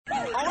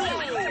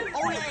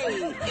Ole!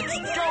 It's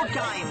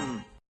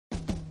showtime!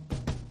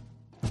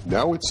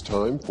 Now it's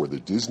time for the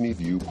Disney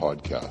View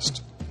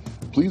podcast.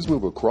 Please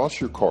move across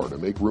your car to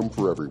make room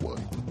for everyone.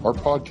 Our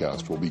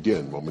podcast will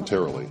begin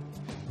momentarily.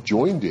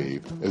 Join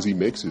Dave as he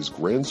makes his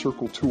Grand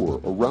Circle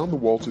tour around the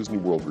Walt Disney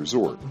World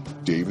Resort.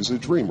 Dave is a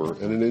dreamer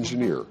and an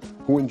engineer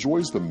who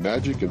enjoys the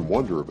magic and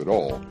wonder of it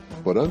all,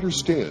 but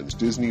understands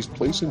Disney's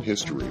place in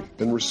history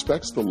and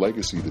respects the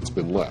legacy that's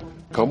been left.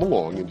 Come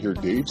along and hear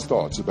Dave's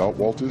thoughts about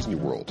Walt Disney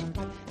World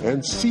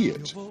and see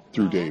it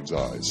through Dave's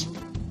eyes.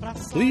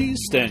 Please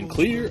stand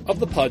clear of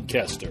the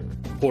podcaster.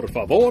 Por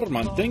favor,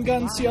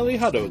 manténganse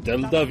alejado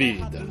del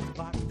David.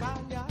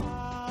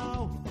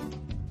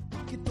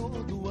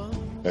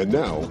 And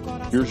now,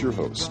 here's your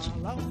host.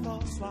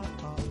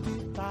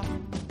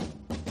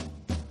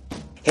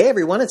 Hey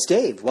everyone, it's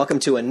Dave. Welcome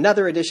to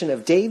another edition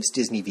of Dave's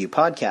Disney View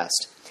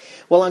podcast.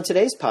 Well, on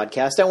today's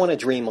podcast, I want to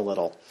dream a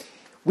little.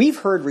 We've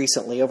heard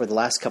recently over the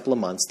last couple of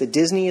months that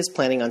Disney is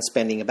planning on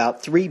spending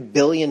about $3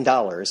 billion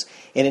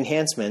in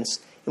enhancements,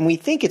 and we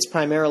think it's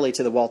primarily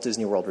to the Walt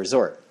Disney World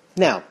Resort.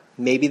 Now,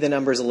 maybe the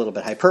number is a little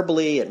bit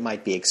hyperbole, it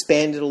might be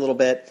expanded a little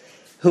bit,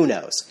 who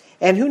knows?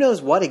 And who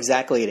knows what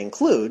exactly it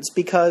includes,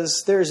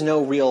 because there's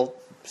no real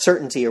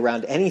certainty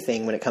around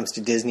anything when it comes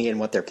to Disney and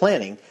what they're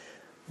planning.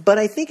 But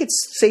I think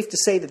it's safe to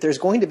say that there's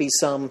going to be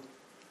some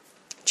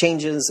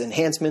changes,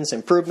 enhancements,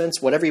 improvements,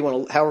 however you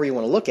want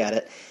to look at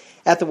it,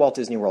 at the Walt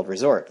Disney World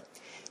Resort.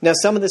 Now,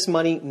 some of this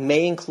money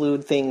may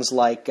include things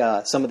like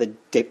some of the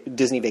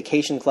Disney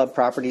Vacation Club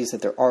properties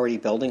that they're already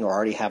building or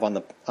already have on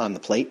the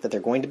plate that they're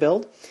going to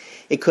build.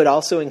 It could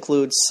also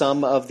include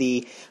some of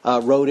the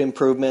road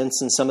improvements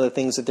and some of the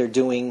things that they're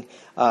doing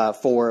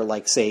for,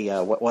 like, say,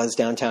 what was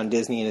Downtown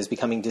Disney and is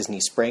becoming Disney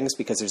Springs,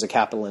 because there's a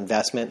capital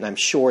investment, and I'm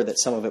sure that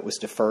some of it was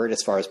deferred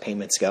as far as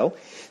payments go.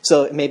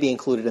 So it may be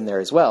included in there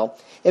as well.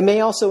 It may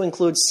also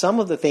include some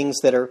of the things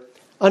that are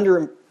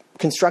under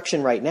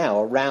construction right now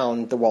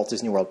around the Walt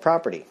Disney World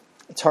property.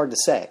 It's hard to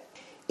say.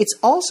 It's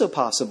also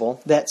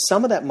possible that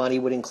some of that money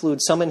would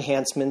include some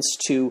enhancements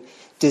to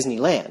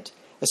Disneyland,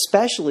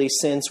 especially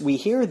since we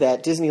hear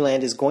that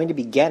Disneyland is going to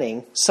be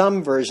getting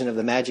some version of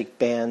the Magic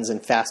Bands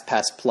and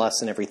FastPass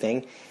Plus and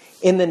everything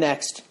in the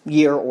next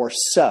year or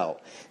so.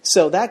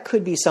 So that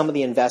could be some of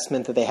the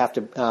investment that they have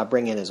to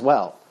bring in as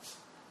well.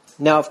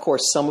 Now, of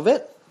course, some of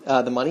it,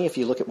 the money, if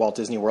you look at Walt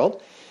Disney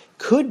World,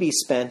 could be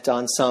spent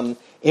on some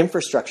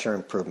infrastructure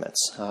improvements.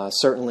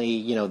 Certainly,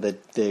 you know,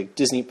 the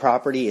Disney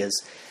property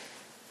is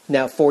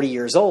now 40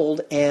 years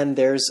old, and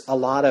there's a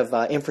lot of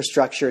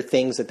infrastructure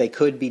things that they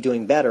could be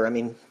doing better. I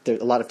mean, a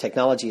lot of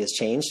technology has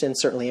changed, and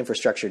certainly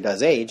infrastructure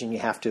does age, and you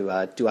have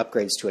to do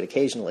upgrades to it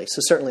occasionally.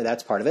 So certainly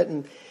that's part of it,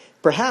 and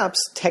perhaps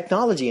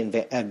technology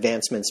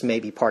advancements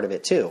may be part of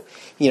it too.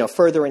 You know,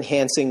 further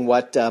enhancing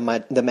what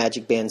the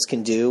Magic Bands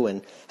can do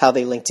and how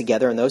they link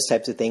together, and those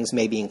types of things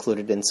may be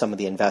included in some of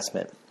the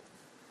investment.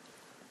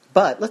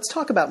 But let's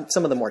talk about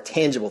some of the more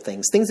tangible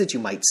things that you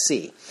might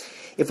see.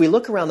 If we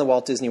look around the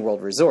Walt Disney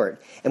World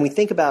Resort and we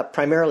think about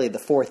primarily the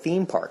 4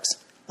 theme parks,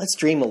 let's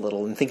dream a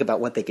little and think about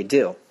what they could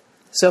do.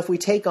 So if we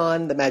take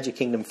on the Magic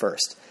Kingdom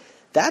first,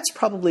 that's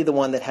probably the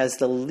one that has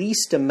the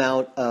least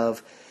amount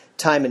of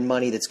time and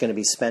money that's going to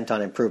be spent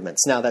on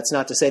improvements. Now, that's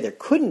not to say there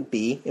couldn't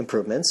be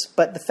improvements,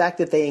 but the fact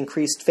that they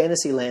increased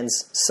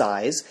Fantasyland's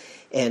size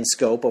and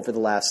scope over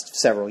the last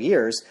several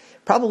years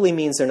probably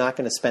means they're not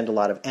going to spend a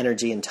lot of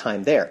energy and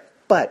time there.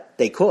 But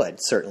they could,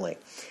 certainly.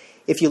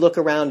 If you look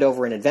around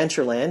over in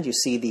Adventureland, you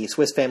see the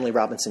Swiss Family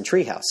Robinson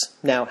Treehouse.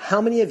 Now,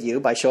 how many of you,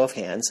 by show of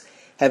hands,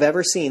 have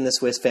ever seen the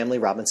Swiss Family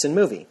Robinson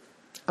movie?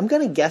 I'm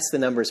going to guess the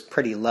number's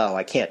pretty low.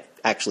 I can't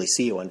actually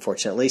see you,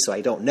 unfortunately, so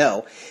I don't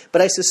know.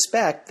 But I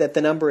suspect that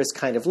the number is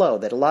kind of low,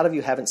 that a lot of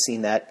you haven't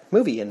seen that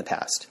movie in the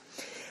past.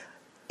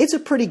 It's a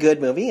pretty good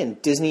movie,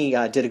 and Disney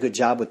did a good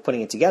job with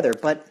putting it together,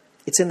 but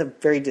it's in the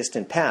very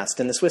distant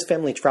past, and the Swiss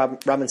Family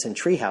Robinson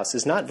Treehouse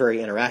is not very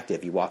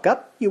interactive. You walk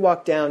up, you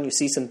walk down, you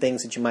see some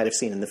things that you might have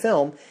seen in the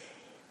film,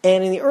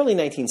 and in the early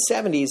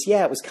 1970s,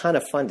 yeah, it was kind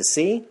of fun to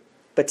see,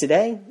 but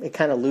today, it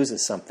kind of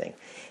loses something.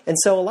 And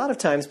so a lot of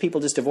times,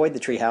 people just avoid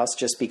the treehouse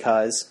just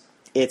because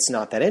it's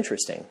not that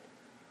interesting.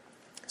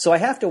 So I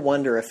have to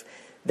wonder if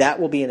that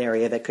will be an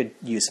area that could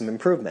use some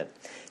improvement.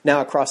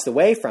 Now, across the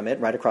way from it,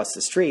 right across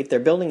the street,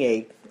 they're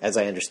building as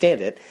I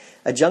understand it,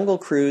 a Jungle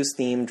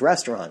Cruise-themed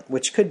restaurant,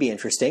 which could be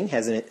interesting,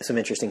 has some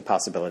interesting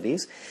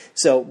possibilities.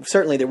 So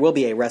certainly there will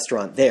be a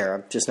restaurant there.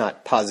 I'm just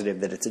not positive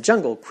that it's a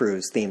Jungle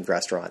Cruise-themed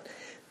restaurant.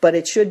 But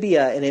it should be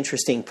an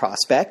interesting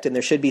prospect, and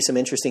there should be some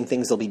interesting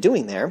things they'll be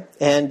doing there.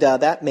 And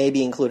that may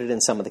be included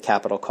in some of the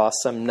capital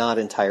costs. I'm not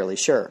entirely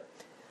sure.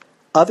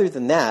 Other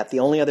than that, the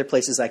only other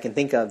places I can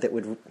think of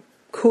that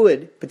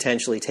could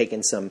potentially take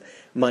in some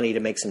money to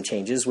make some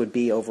changes would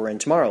be over in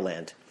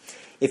Tomorrowland.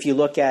 If you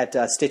look at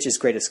Stitch's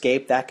Great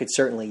Escape, that could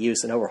certainly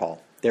use an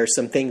overhaul. There are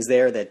some things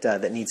there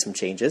that need some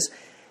changes.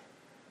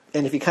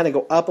 And if you kind of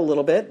go up a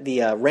little bit,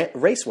 the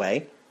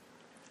raceway,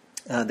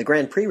 the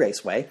Grand Prix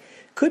Raceway,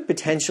 could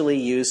potentially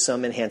use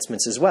some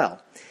enhancements as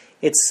well.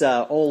 It's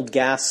old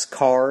gas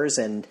cars,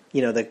 and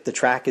the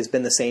track has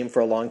been the same for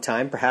a long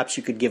time. Perhaps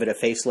you could give it a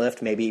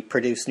facelift, maybe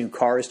produce new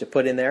cars to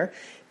put in there,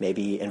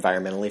 maybe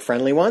environmentally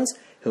friendly ones.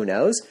 Who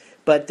knows?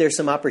 But there's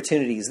some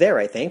opportunities there,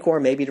 I think, or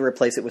maybe to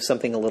replace it with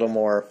something a little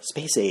more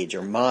space age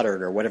or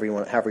modern or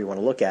however you want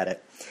to look at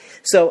it.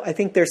 So I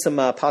think there's some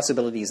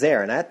possibilities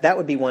there, and that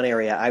would be one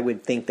area I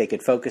would think they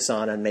could focus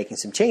on making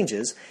some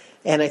changes,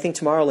 and I think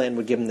Tomorrowland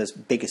would give them the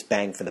biggest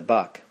bang for the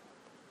buck.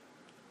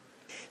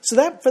 So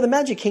that, for the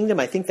Magic Kingdom,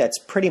 I think that's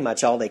pretty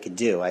much all they could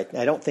do. I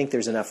don't think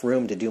there's enough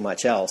room to do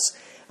much else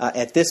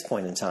at this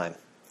point in time.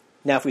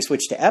 Now, if we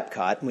switch to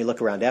Epcot and we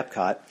look around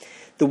Epcot,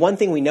 the one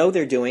thing we know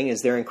they're doing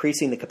is they're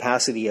increasing the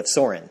capacity of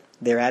Soarin'.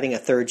 They're adding a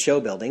third show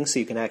building, so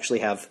you can actually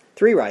have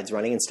 3 rides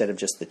running instead of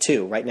just the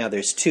 2. Right now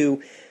there's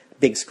 2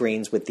 big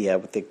screens with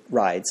the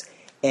rides,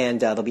 and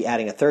they'll be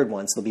adding a third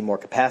one, so there'll be more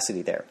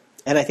capacity there.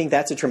 And I think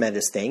that's a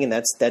tremendous thing, and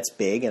that's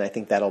big, and I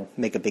think that'll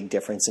make a big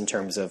difference in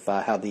terms of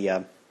how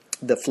the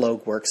flow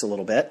works a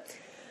little bit.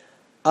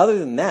 Other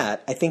than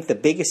that, I think the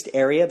biggest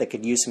area that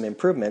could use some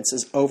improvements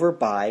is over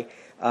by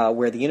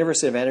where the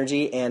Universe of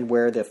Energy and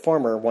where the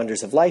former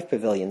Wonders of Life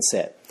pavilion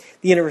sit.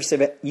 The Universe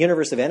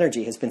of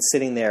Energy has been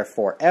sitting there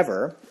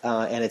forever,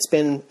 and it's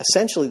been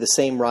essentially the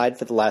same ride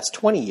for the last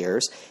 20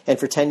 years, and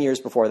for 10 years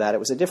before that it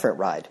was a different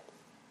ride.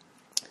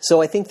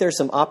 So I think there's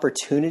some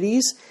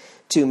opportunities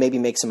to maybe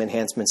make some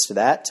enhancements to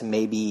that, to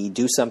maybe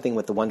do something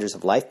with the Wonders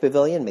of Life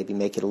pavilion, maybe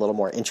make it a little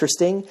more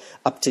interesting,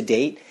 up to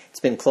date. It's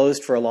been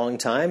closed for a long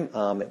time.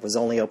 It was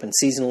only open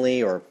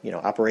seasonally or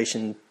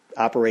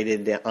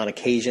operated on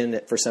occasion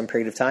for some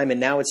period of time,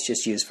 and now it's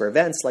just used for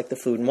events like the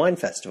Food and Wine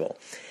Festival.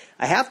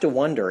 I have to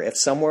wonder if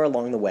somewhere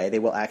along the way they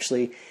will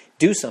actually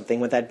do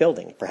something with that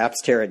building.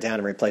 Perhaps tear it down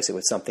and replace it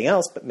with something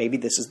else, but maybe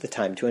this is the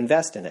time to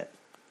invest in it.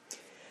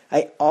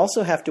 I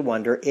also have to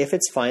wonder if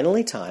it's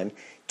finally time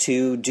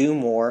to do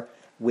more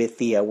with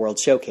the World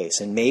Showcase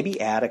and maybe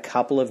add a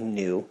couple of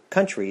new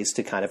countries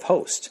to kind of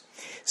host.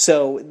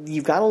 So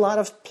you've got a lot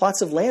of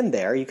plots of land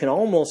there. You can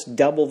almost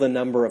double the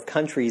number of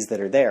countries that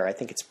are there. I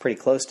think it's pretty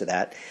close to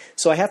that.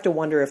 So I have to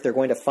wonder if they're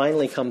going to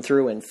finally come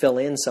through and fill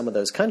in some of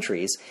those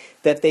countries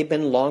that they've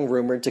been long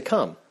rumored to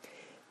come.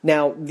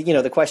 Now,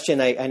 the question,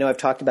 I know I've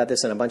talked about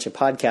this in a bunch of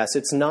podcasts,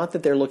 it's not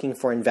that they're looking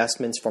for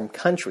investments from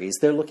countries.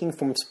 They're looking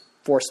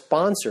for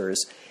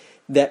sponsors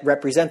that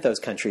represent those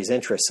countries'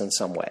 interests in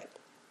some way.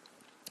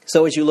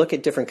 So as you look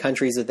at different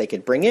countries that they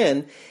could bring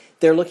in,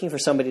 they're looking for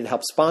somebody to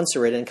help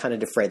sponsor it and kind of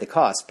defray the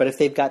cost. But if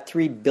they've got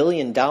 $3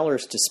 billion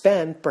to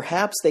spend,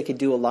 perhaps they could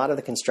do a lot of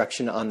the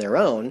construction on their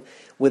own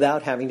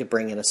without having to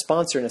bring in a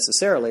sponsor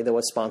necessarily, though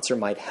a sponsor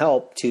might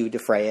help to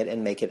defray it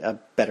and make it a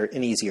better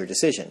and easier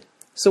decision.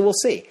 So we'll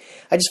see.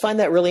 I just find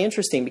that really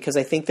interesting because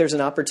I think there's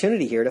an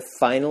opportunity here to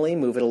finally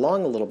move it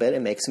along a little bit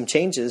and make some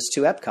changes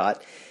to Epcot.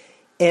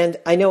 And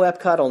I know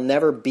Epcot will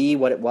never be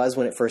what it was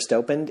when it first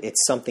opened.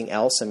 It's something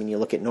else. I mean, you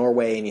look at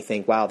Norway and you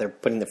think, wow, they're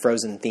putting the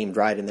Frozen-themed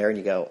ride in there, and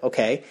you go,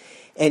 okay.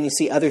 And you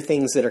see other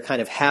things that are kind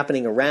of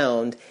happening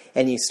around,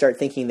 and you start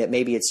thinking that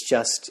maybe it's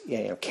just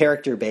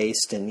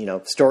character-based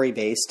and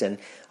story-based and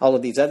all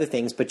of these other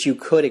things, but you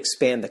could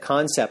expand the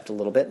concept a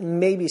little bit and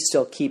maybe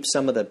still keep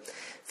some of the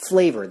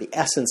flavor, the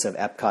essence of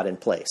Epcot in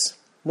place.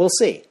 We'll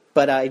see.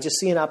 But I just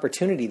see an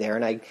opportunity there,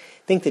 and I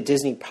think that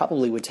Disney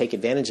probably would take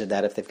advantage of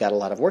that if they've got a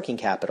lot of working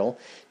capital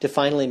to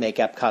finally make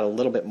Epcot a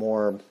little bit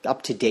more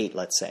up-to-date,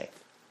 let's say.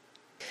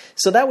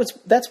 So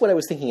that's what I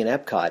was thinking in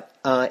Epcot.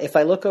 If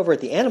I look over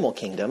at the Animal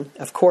Kingdom,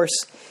 of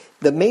course,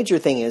 the major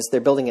thing is they're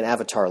building an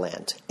Avatar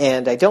Land,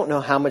 and I don't know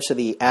how much of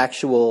the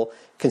actual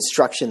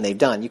construction they've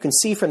done. You can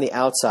see from the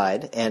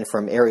outside and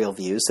from aerial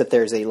views that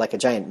there's a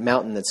giant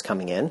mountain that's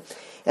coming in,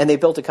 and they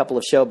built a couple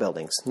of show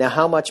buildings. Now,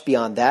 how much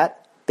beyond that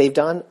they've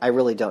done, I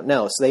really don't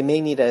know. So they may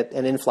need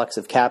an influx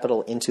of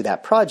capital into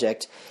that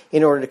project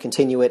in order to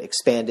continue it,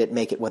 expand it,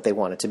 make it what they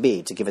want it to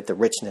be, to give it the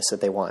richness that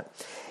they want.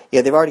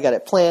 Yeah, they've already got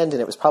it planned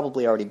and it was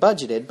probably already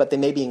budgeted, but they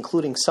may be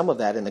including some of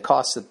that in the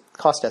cost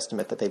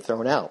estimate that they've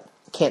thrown out.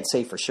 Can't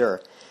say for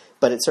sure,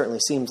 but it certainly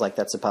seems like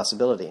that's a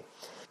possibility.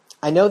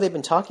 I know they've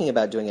been talking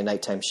about doing a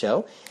nighttime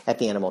show at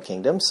the Animal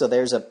Kingdom, so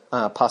there's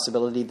a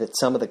possibility that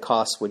some of the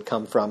costs would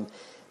come from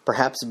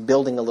perhaps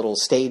building a little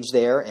stage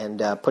there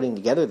and putting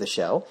together the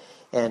show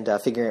and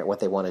figuring out what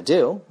they want to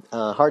do.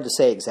 Hard to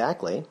say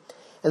exactly.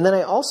 And then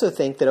I also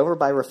think that over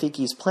by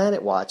Rafiki's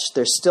Planet Watch,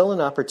 there's still an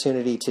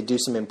opportunity to do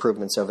some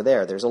improvements over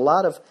there. There's a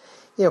lot of,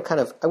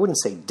 I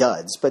wouldn't say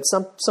duds, but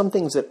some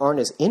things that aren't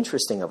as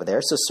interesting over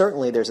there. So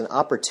certainly there's an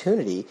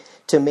opportunity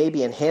to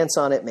maybe enhance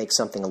on it, make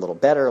something a little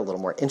better, a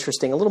little more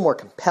interesting, a little more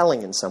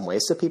compelling in some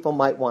ways, so people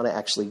might want to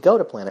actually go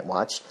to Planet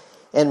Watch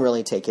and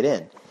really take it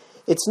in.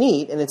 It's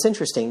neat and it's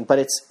interesting, but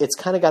it's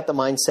kind of got the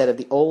mindset of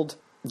the old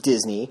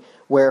Disney,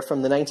 where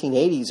from the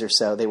 1980s or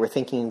so, they were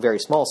thinking very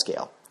small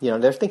scale.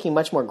 They're thinking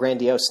much more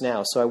grandiose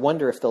now, so I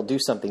wonder if they'll do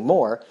something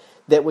more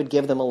that would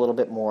give them a little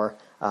bit more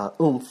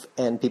oomph,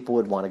 and people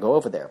would want to go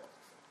over there.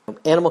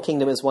 Animal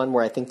Kingdom is one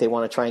where I think they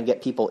want to try and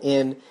get people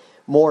in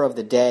more of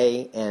the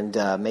day and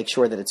make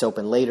sure that it's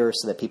open later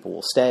so that people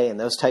will stay and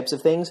those types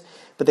of things.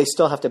 But they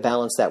still have to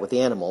balance that with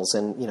the animals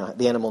and,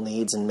 the animal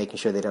needs and making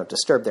sure they don't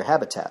disturb their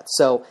habitat.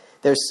 So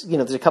there's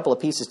a couple of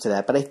pieces to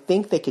that. But I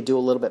think they could do a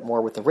little bit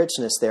more with the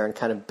richness there and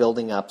kind of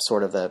building up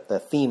sort of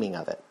the theming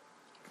of it.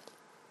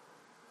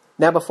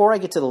 Now, before I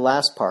get to the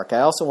last park, I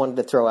also wanted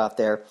to throw out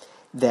there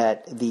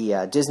that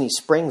the Disney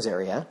Springs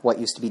area, what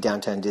used to be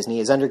Downtown Disney,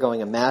 is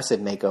undergoing a massive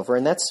makeover,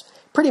 and that's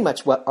pretty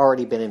much what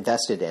already been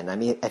invested in. I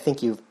mean, I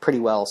think you've pretty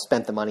well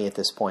spent the money at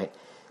this point.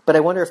 But I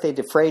wonder if they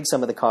defrayed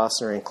some of the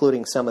costs or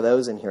including some of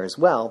those in here as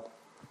well,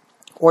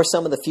 or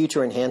some of the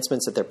future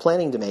enhancements that they're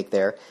planning to make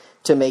there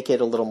to make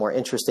it a little more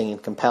interesting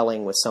and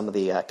compelling with some of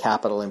the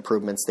capital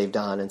improvements they've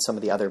done and some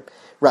of the other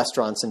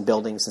restaurants and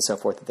buildings and so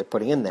forth that they're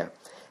putting in there.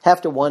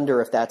 Have to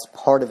wonder if that's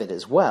part of it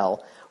as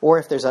well, or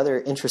if there's other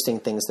interesting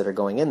things that are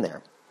going in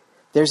there.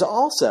 There's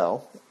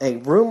also a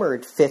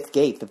rumored fifth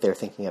gate that they're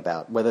thinking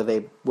about. Whether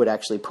they would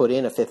actually put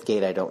in a fifth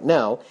gate, I don't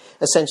know,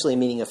 essentially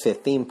meaning a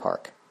fifth theme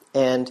park.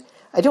 And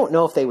I don't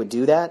know if they would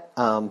do that,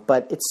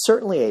 but it's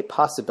certainly a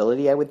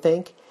possibility, I would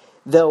think.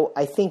 Though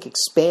I think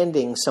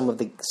expanding some of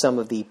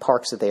the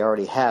parks that they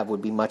already have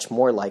would be much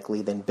more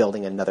likely than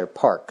building another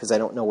park, because I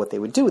don't know what they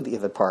would do with the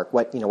other park.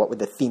 What would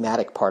the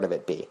thematic part of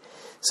it be?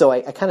 So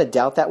I kind of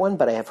doubt that one,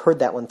 but I have heard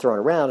that one thrown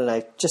around, and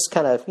I just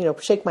kind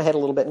of, shake my head a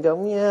little bit and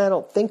go, yeah, I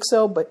don't think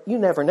so, but you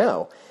never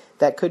know.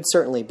 That could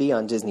certainly be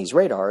on Disney's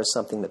radar as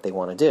something that they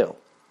want to do.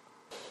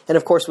 And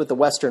of course, with the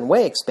Western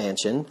Way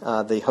expansion,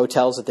 the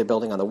hotels that they're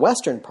building on the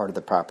western part of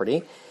the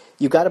property,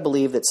 you've got to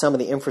believe that some of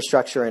the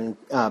infrastructure and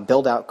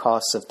build-out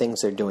costs of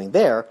things they're doing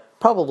there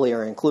probably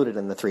are included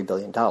in the $3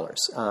 billion,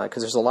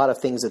 because there's a lot of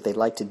things that they'd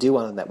like to do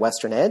on that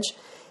western edge.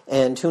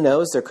 And who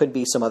knows, there could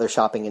be some other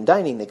shopping and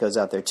dining that goes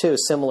out there too,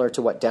 similar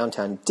to what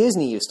Downtown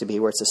Disney used to be,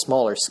 where it's a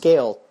smaller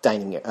scale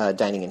dining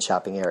and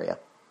shopping area.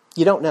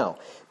 You don't know,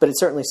 but it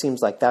certainly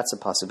seems like that's a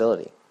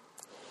possibility.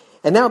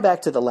 And now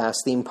back to the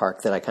last theme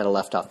park that I kind of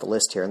left off the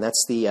list here, and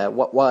that's the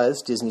what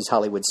was Disney's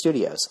Hollywood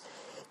Studios.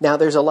 Now,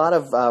 there's a lot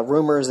of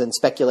rumors and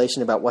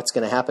speculation about what's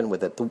going to happen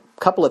with it. The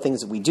couple of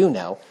things that we do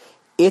know,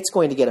 it's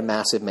going to get a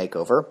massive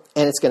makeover,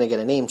 and it's going to get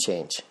a name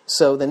change.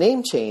 So the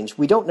name change,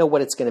 we don't know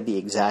what it's going to be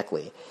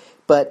exactly.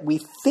 But we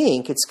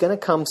think it's going to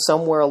come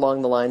somewhere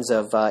along the lines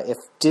of if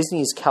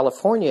Disney's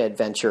California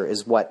Adventure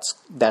is what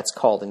that's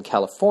called in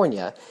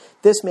California,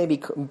 this may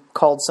be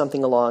called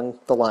something along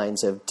the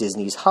lines of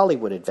Disney's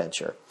Hollywood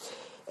Adventure.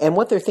 And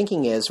what they're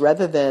thinking is,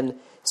 rather than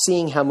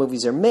seeing how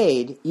movies are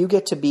made, you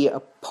get to be a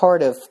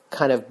part of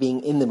kind of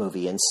being in the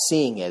movie and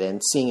seeing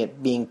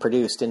it being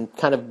produced and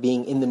kind of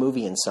being in the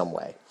movie in some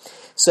way.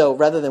 So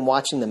rather than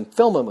watching them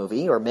film a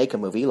movie or make a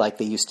movie like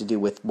they used to do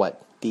with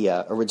what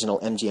the original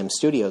MGM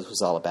Studios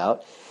was all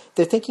about,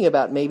 they're thinking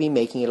about maybe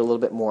making it a little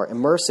bit more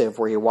immersive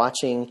where you're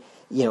watching,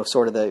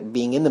 sort of the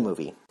being in the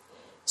movie.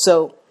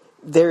 So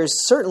there's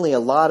certainly a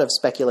lot of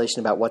speculation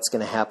about what's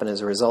going to happen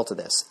as a result of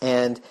this.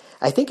 And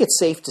I think it's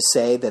safe to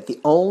say that the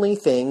only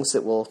things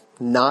that will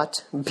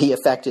not be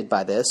affected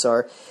by this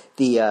are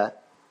the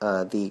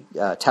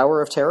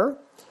Tower of Terror,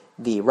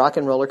 the Rock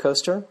and Roller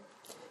Coaster,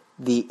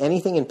 the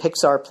anything in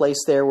Pixar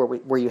Place there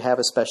where you have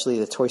especially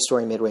the Toy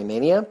Story Midway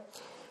Mania.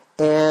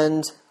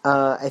 And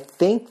I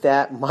think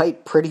that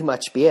might pretty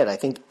much be it. I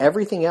think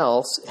everything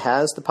else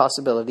has the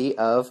possibility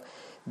of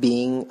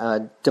being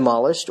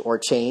demolished or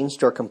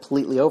changed or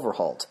completely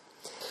overhauled.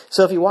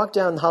 So if you walk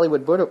down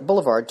Hollywood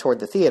Boulevard toward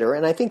the theater,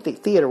 and I think the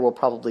theater will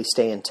probably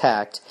stay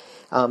intact,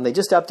 they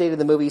just updated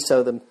the movie,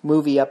 so the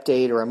movie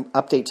update or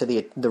update to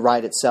the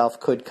ride itself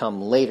could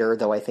come later,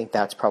 though I think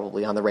that's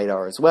probably on the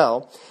radar as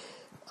well.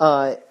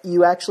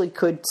 You actually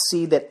could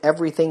see that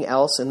everything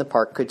else in the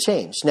park could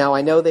change. Now,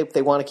 I know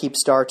they want to keep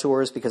Star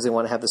Tours because they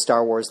want to have the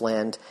Star Wars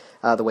land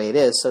the way it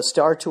is. So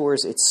Star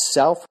Tours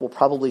itself will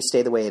probably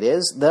stay the way it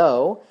is,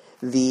 though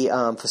the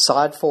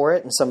facade for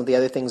it and some of the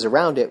other things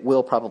around it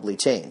will probably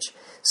change.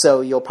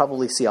 So you'll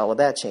probably see all of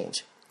that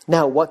change.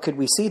 Now, what could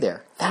we see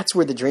there? That's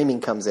where the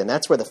dreaming comes in.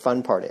 That's where the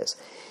fun part is.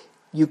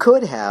 You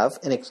could have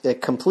a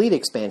complete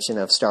expansion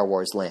of Star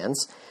Wars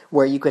lands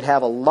where you could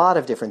have a lot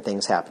of different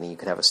things happening. You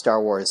could have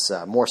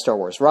more Star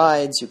Wars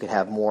rides. You could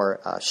have more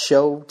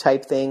show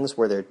type things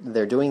where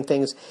they're doing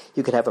things.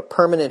 You could have a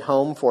permanent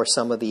home for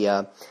some of the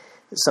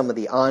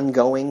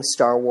ongoing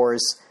Star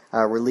Wars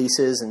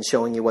releases and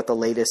showing you what the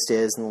latest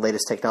is and the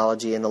latest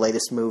technology and the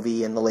latest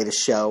movie and the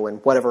latest show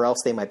and whatever else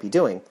they might be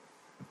doing.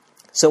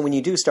 So when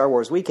you do Star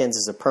Wars Weekends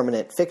as a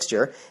permanent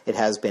fixture, it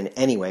has been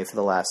anyway for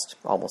the last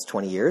almost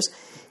 20 years,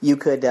 you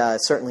could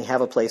certainly have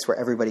a place where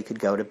everybody could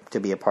go to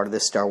be a part of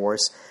this Star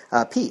Wars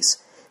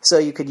piece. So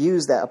you could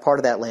use a part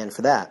of that land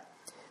for that.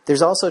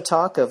 There's also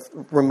talk of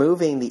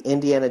removing the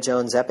Indiana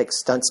Jones Epic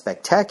Stunt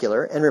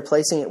Spectacular and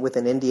replacing it with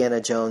an Indiana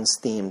Jones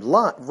themed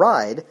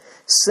ride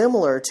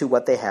similar to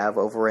what they have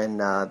over in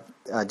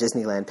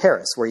Disneyland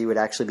Paris, where you would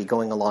actually be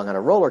going along on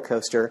a roller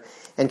coaster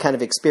and kind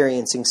of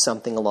experiencing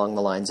something along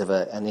the lines of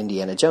an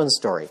Indiana Jones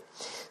story.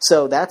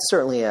 So that's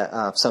certainly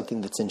something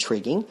that's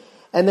intriguing.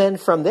 And then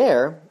from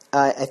there,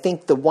 I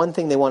think the one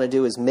thing they want to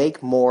do is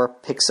make more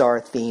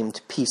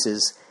Pixar-themed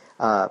pieces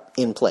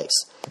in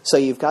place. So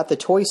you've got the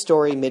Toy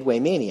Story Midway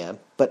Mania,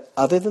 but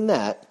other than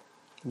that,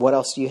 what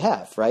else do you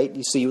have, right?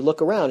 So you look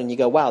around and you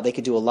go, wow, they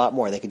could do a lot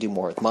more. They could do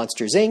more with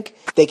Monsters, Inc.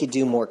 They could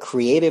do more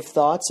creative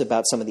thoughts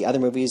about some of the other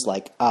movies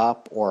like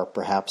Up or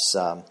perhaps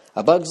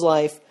A Bug's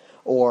Life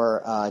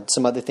or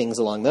some other things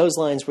along those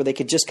lines where they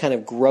could just kind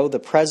of grow the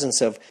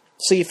presence of...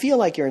 So you feel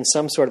like you're in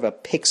some sort of a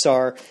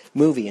Pixar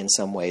movie in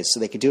some ways, so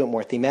they could do it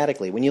more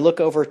thematically. When you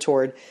look over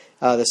toward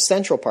the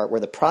central part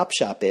where the prop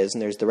shop is,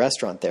 and there's the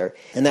restaurant there,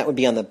 and that would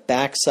be on the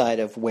back side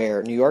of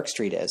where New York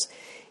Street is,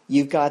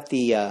 you've got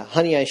the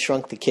Honey, I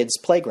Shrunk the Kids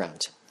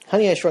playground.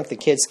 Honey, I Shrunk the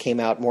Kids came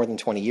out more than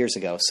 20 years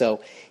ago,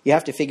 so you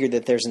have to figure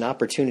that there's an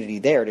opportunity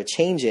there to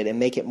change it and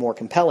make it more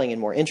compelling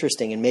and more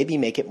interesting and maybe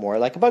make it more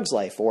like A Bug's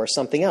Life or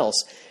something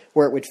else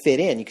where it would fit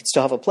in. You could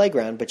still have a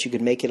playground, but you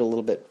could make it a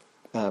little bit,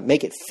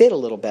 make it fit a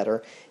little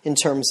better in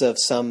terms of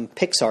some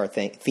Pixar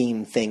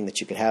theme thing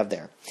that you could have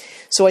there.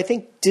 So I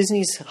think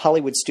Disney's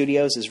Hollywood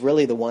Studios is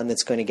really the one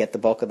that's going to get the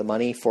bulk of the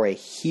money for a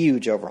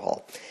huge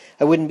overhaul.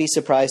 I wouldn't be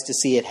surprised to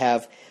see it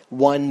have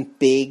one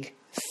big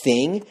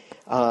thing,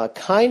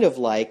 kind of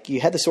like you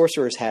had the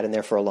Sorcerer's Hat in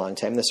there for a long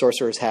time. The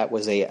Sorcerer's Hat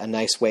was a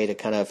nice way to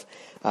kind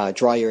of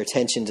draw your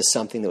attention to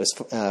something that was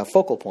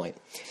focal point.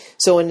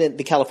 So in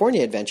the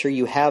California Adventure,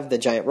 you have the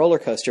giant roller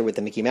coaster with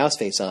the Mickey Mouse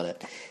face on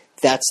it.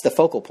 That's the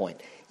focal point.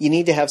 You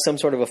need to have some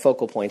sort of a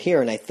focal point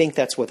here, and I think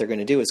that's what they're going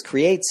to do is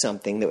create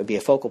something that would be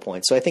a focal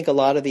point. So I think a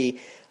lot of the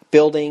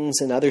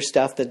buildings and other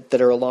stuff that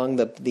are along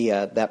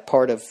that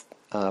part of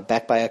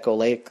back by Echo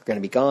Lake are going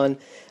to be gone.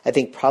 I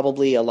think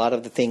probably a lot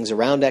of the things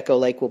around Echo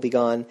Lake will be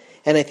gone,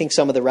 and I think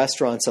some of the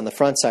restaurants on the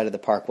front side of the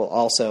park will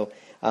also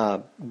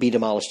be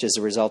demolished as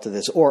a result of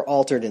this or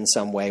altered in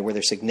some way where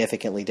they're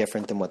significantly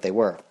different than what they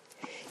were.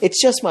 It's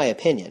just my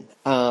opinion,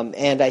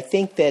 and I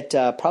think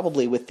that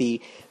probably with the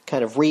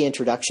kind of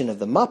reintroduction of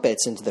the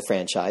Muppets into the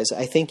franchise,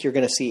 I think you're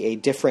going to see a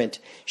different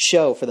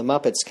show for the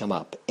Muppets come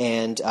up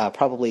and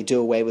probably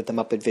do away with the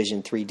Muppet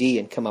Vision 3D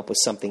and come up with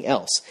something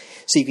else.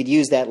 So you could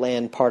use that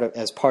land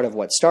as part of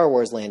what Star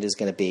Wars Land is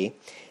going to be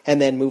and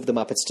then move the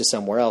Muppets to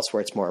somewhere else where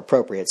it's more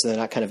appropriate so they're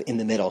not kind of in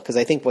the middle. Because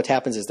I think what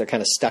happens is they're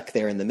kind of stuck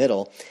there in the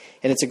middle.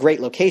 And it's a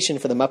great location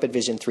for the Muppet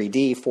Vision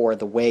 3D for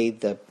the way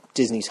the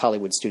Disney's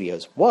Hollywood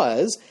Studios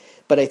was,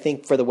 but I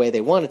think for the way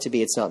they want it to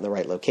be, it's not in the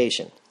right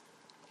location.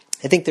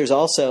 I think there's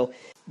also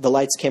the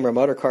Lights, Camera,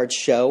 Motor Cars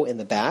show in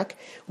the back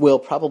will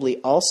probably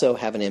also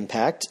have an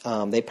impact.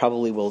 They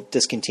probably will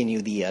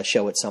discontinue the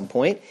show at some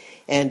point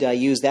and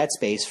use that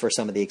space for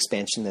some of the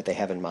expansion that they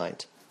have in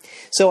mind.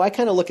 So I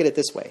kind of look at it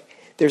this way.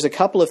 There's a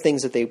couple of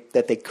things that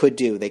they could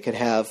do. They could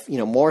have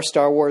more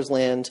Star Wars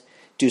Land,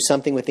 do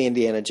something with the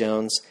Indiana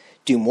Jones,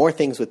 do more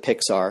things with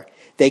Pixar.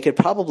 They could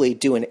probably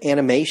do an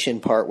animation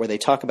part where they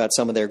talk about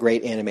some of their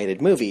great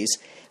animated movies.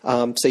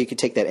 So you could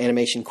take that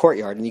animation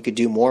courtyard and you could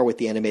do more with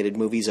the animated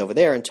movies over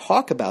there and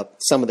talk about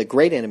some of the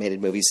great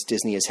animated movies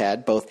Disney has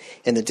had, both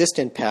in the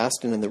distant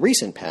past and in the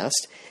recent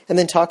past, and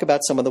then talk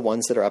about some of the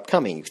ones that are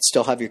upcoming. You could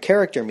still have your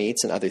character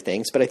meets and other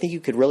things, but I think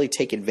you could really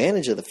take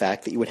advantage of the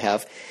fact that you would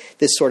have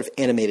this sort of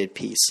animated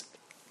piece.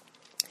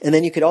 And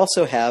then you could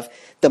also have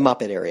the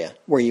Muppet area,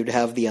 where you'd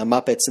have the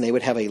Muppets, and they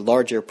would have a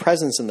larger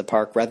presence in the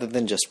park rather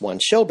than just one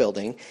show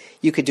building.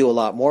 You could do a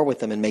lot more with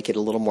them and make it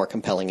a little more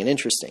compelling and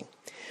interesting.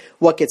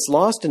 What gets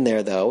lost in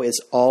there, though, is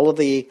all of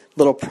the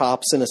little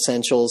props and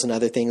essentials and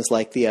other things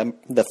like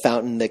the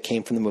fountain that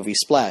came from the movie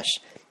Splash.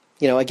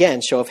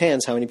 Again, show of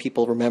hands, how many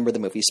people remember the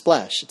movie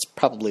Splash? It's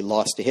probably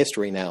lost to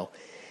history now.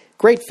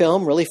 Great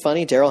film, really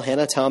funny. Daryl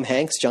Hannah, Tom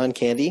Hanks, John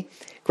Candy.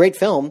 Great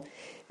film.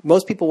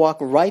 Most people walk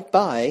right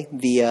by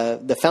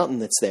the fountain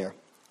that's there.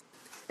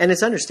 And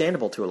it's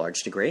understandable to a large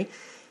degree.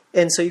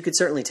 And so you could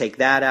certainly take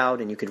that out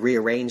and you could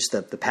rearrange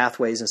the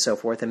pathways and so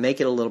forth and make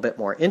it a little bit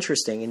more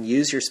interesting and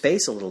use your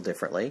space a little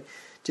differently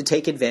to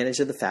take advantage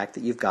of the fact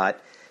that you've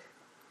got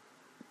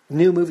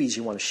new movies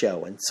you want to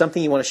show and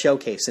something you want to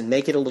showcase and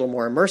make it a little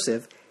more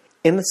immersive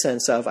in the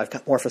sense of I've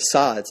got more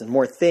facades and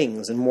more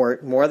things and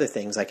more other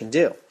things I can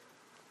do.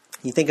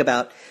 You think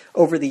about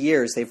over the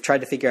years they've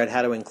tried to figure out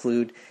how to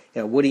include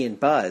Woody and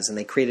Buzz, and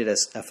they created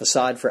a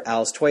facade for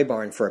Al's Toy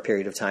Barn for a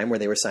period of time where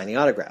they were signing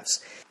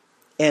autographs.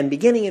 And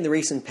beginning in the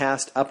recent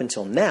past up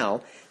until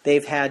now,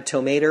 they've had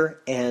Tow Mater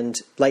and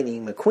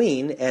Lightning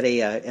McQueen at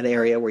an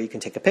area where you can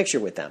take a picture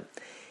with them.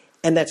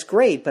 And that's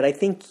great, but I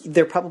think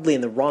they're probably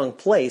in the wrong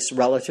place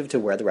relative to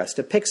where the rest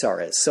of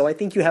Pixar is. So I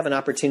think you have an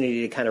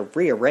opportunity to kind of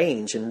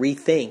rearrange and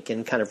rethink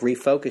and kind of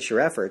refocus your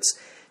efforts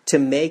to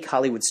make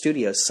Hollywood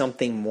Studios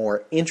something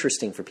more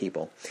interesting for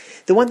people.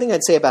 The one thing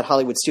I'd say about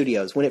Hollywood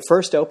Studios, when it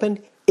first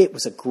opened, it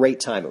was a great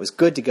time. It was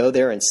good to go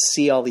there and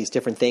see all these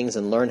different things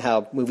and learn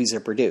how movies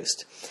are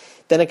produced.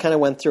 Then it kind of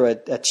went through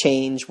a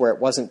change where it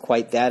wasn't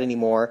quite that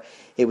anymore.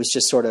 It was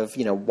just sort of,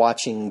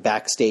 watching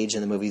backstage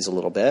in the movies a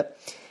little bit.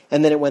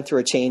 And then it went through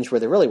a change where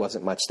there really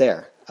wasn't much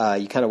there.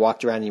 You kind of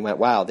walked around and you went,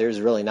 wow,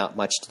 there's really not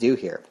much to do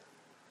here.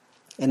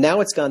 And now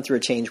it's gone through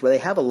a change where they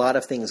have a lot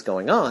of things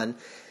going on,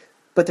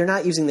 but they're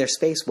not using their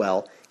space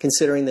well,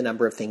 considering the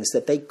number of things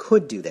that they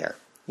could do there.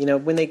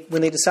 When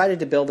they decided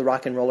to build the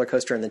Rock and Roller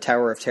Coaster and the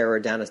Tower of Terror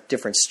down a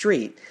different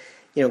street,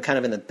 kind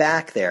of in the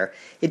back there,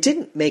 it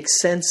didn't make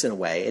sense in a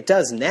way. It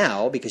does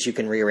now because you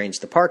can rearrange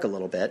the park a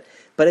little bit,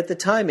 but at the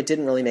time it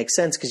didn't really make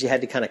sense because you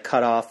had to kind of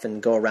cut off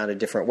and go around a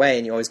different way,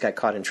 and you always got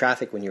caught in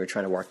traffic when you were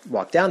trying to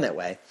walk down that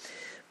way.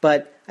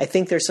 But I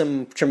think there's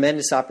some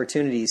tremendous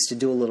opportunities to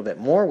do a little bit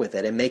more with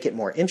it and make it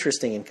more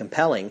interesting and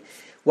compelling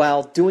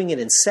while doing it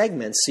in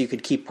segments so you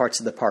could keep parts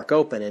of the park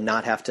open and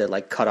not have to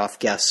cut off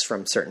guests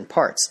from certain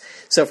parts.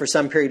 So for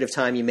some period of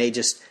time, you may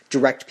just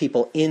direct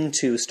people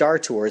into Star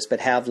Tours, but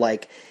have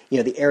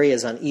the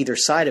areas on either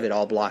side of it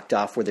all blocked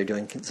off where they're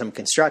doing some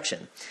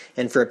construction.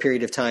 And for a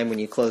period of time when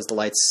you close the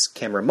lights,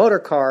 camera, motor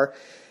car,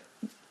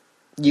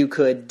 you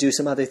could do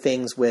some other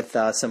things with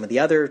some of the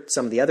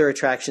other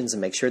attractions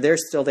and make sure they're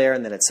still there.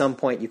 And then at some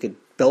point you could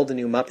build a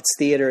new Muppets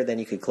Theater. Then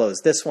you could close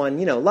this one.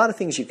 A lot of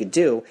things you could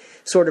do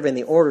sort of in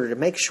the order to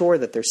make sure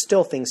that there's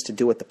still things to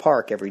do at the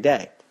park every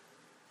day.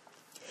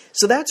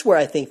 So that's where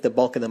I think the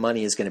bulk of the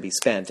money is going to be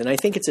spent. And I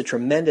think it's a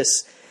tremendous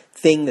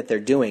thing that they're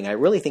doing. I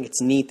really think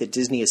it's neat that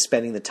Disney is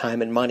spending the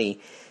time and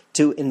money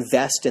to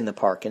invest in the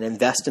park and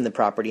invest in the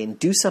property and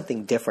do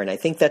something different. I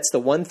think that's the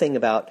one thing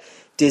about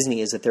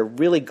Disney is that they're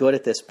really good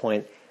at this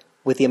point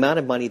with the amount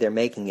of money they're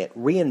making it,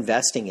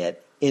 reinvesting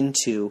it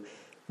into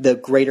the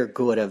greater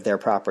good of their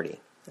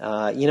property.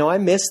 I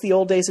miss the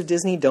old days of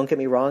Disney. Don't get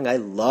me wrong. I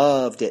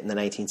loved it in the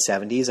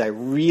 1970s. I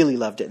really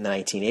loved it in the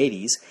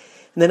 1980s.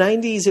 In the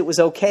 90s, it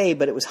was okay,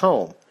 but it was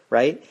home,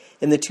 right?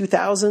 In the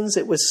 2000s,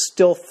 it was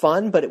still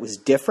fun, but it was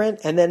different.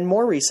 And then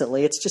more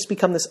recently, it's just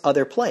become this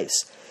other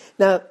place.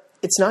 Now,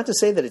 it's not to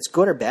say that it's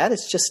good or bad.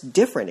 It's just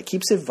different. It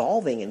keeps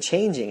evolving and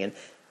changing. And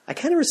I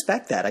kind of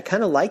respect that. I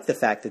kind of like the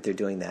fact that they're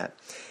doing that.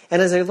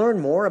 And as I learn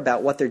more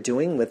about what they're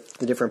doing with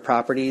the different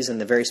properties and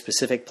the very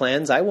specific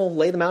plans, I will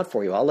lay them out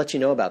for you. I'll let you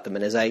know about them.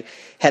 And as I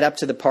head up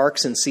to the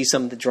parks and see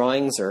some of the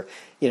drawings or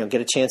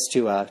get a chance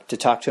to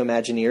talk to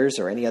Imagineers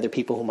or any other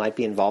people who might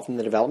be involved in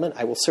the development,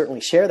 I will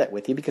certainly share that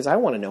with you because I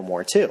want to know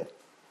more too.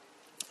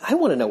 I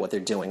want to know what they're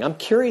doing. I'm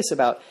curious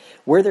about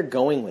where they're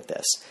going with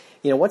this.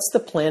 What's the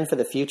plan for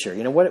the future?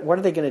 What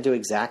are they going to do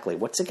exactly?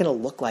 What's it going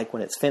to look like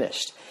when it's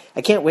finished?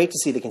 I can't wait to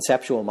see the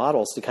conceptual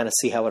models to kind of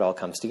see how it all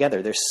comes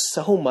together. There's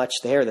so much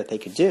there that they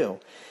could do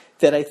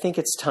that I think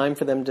it's time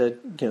for them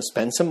to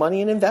spend some money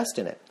and invest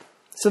in it.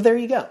 So there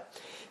you go.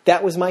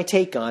 That was my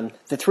take on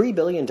the $3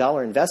 billion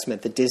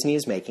investment that Disney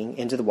is making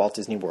into the Walt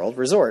Disney World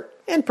Resort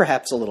and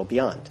perhaps a little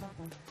beyond.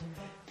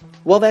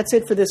 Well, that's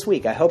it for this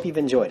week. I hope you've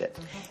enjoyed it.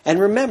 And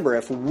remember,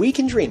 if we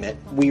can dream it,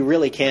 we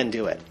really can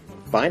do it.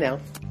 Bye now.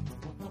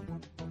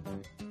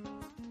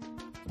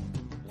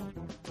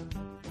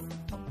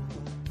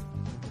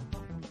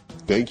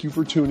 Thank you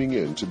for tuning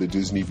in to the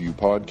Disney View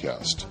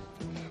podcast.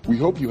 We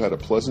hope you had a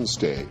pleasant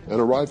stay and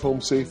arrive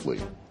home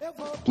safely.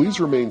 Please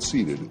remain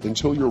seated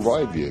until your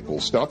ride vehicle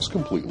stops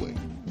completely.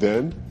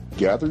 Then,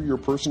 gather your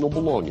personal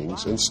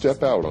belongings and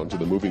step out onto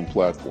the moving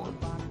platform.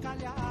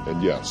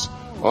 And yes,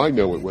 I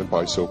know it went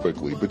by so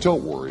quickly, but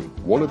don't worry.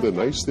 One of the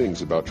nice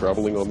things about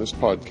traveling on this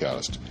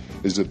podcast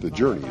is that the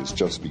journey is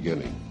just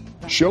beginning.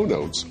 Show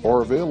notes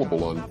are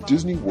available on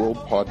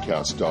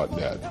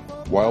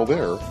DisneyWorldPodcast.net. While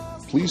there,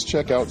 please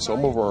check out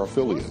some of our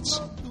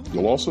affiliates.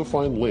 You'll also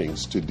find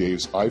links to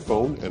Dave's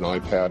iPhone and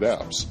iPad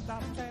apps.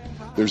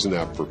 There's an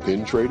app for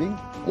pin trading,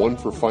 one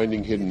for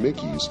finding hidden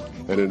Mickeys,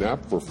 and an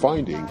app for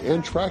finding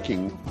and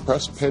tracking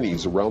pressed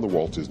pennies around the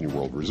Walt Disney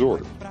World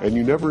Resort. And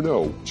you never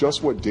know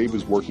just what Dave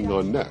is working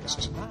on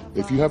next.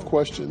 If you have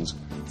questions,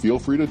 feel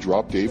free to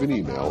drop Dave an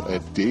email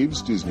at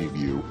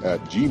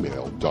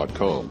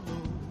davesdisneyview@gmail.com.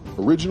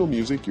 Original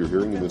music you're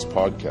hearing in this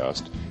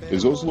podcast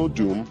is Oslo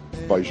Doom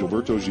by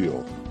Gilberto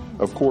Gil.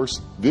 Of course,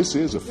 this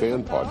is a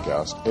fan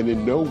podcast and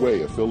in no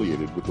way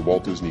affiliated with the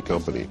Walt Disney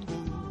Company.